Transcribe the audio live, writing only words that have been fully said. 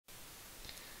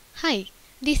Hi,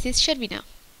 this is Sharvina.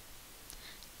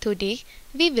 Today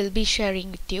we will be sharing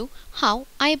with you how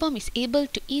iBOM is able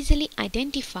to easily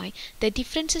identify the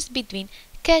differences between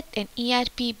CAD and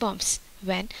ERP BOMs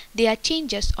when there are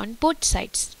changes on both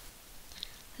sides.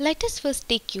 Let us first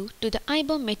take you to the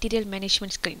iBOM material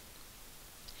management screen.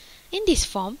 In this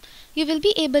form, you will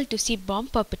be able to see BOM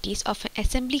properties of an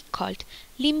assembly called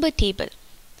limber table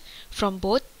from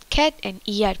both CAD and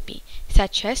ERP,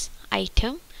 such as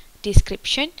item,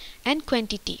 description and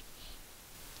quantity.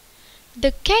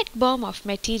 The CAD BOM of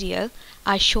material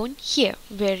are shown here,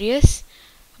 whereas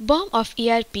BOM of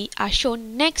ERP are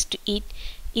shown next to it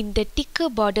in the thicker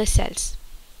border cells.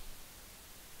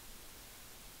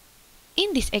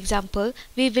 In this example,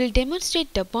 we will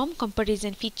demonstrate the BOM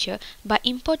comparison feature by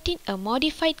importing a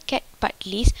modified CAD part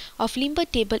list of limber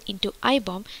table into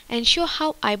iBOM and show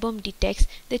how iBOM detects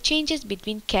the changes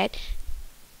between CAD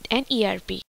and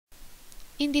ERP.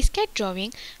 In this CAD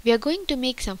drawing, we are going to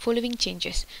make some following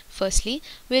changes. Firstly,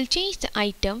 we will change the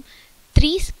item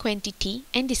 3's quantity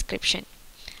and description.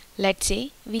 Let's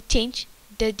say we change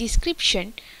the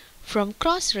description from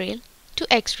cross rail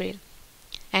to X rail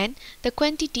and the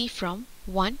quantity from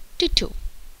 1 to 2.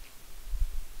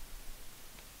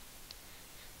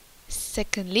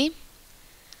 Secondly,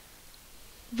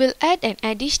 we'll add an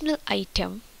additional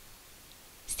item,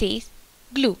 says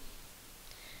glue.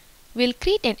 We'll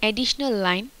create an additional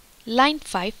line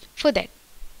 5 for that.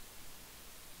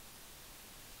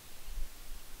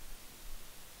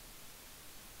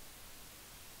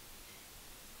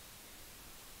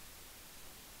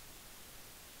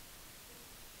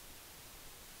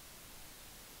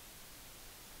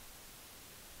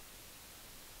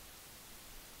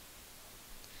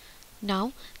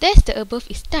 Now that the above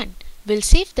is done, we'll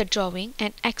save the drawing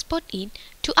and export it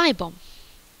to iBOM.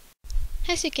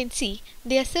 As you can see,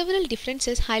 there are several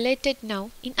differences highlighted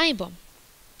now in iBOM.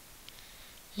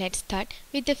 Let's start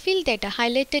with the field data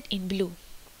highlighted in blue.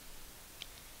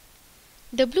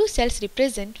 The blue cells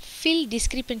represent field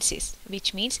discrepancies,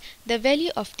 which means the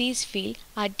value of these fields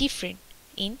are different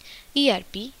in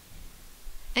ERP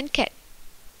and CAD.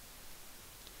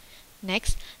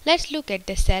 Next, let's look at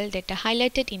the cell data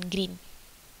highlighted in green.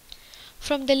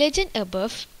 From the legend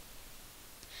above,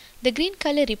 the green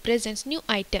color represents new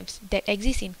items that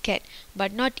exist in CAD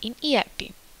but not in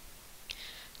ERP.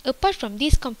 Apart from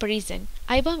this comparison,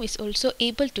 iBOM is also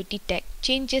able to detect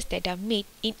changes that are made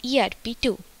in ERP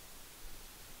too.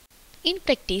 In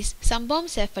practice, some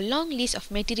BOMs have a long list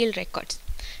of material records.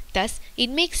 Thus,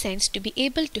 it makes sense to be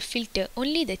able to filter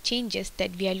only the changes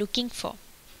that we are looking for.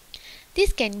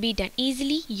 This can be done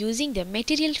easily using the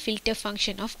material filter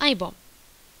function of iBOM.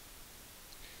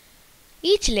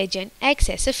 Each legend acts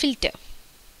as a filter.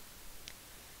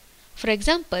 For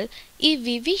example, if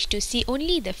we wish to see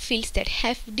only the fields that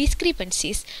have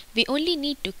discrepancies, we only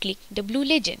need to click the blue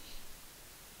legend.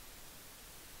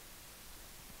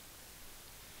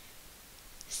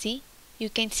 See, you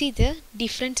can see the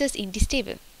differences in this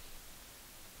table.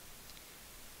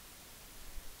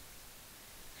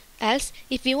 Else,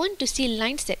 if we want to see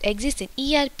lines that exist in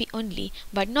ERP only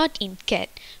but not in CAD,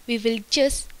 we will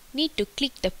just need to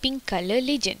click the pink color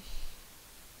legend.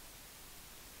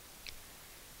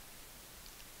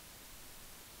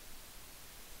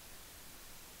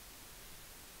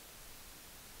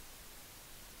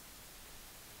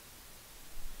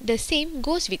 The same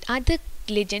goes with other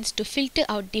legends to filter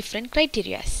out different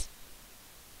criteria.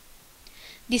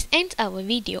 This ends our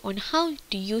video on how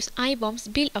to use iBOM's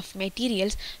Bill of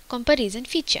Materials comparison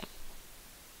feature.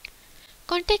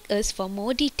 Contact us for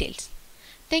more details.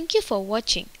 Thank you for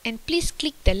watching and please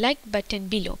click the like button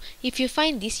below if you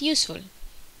find this useful.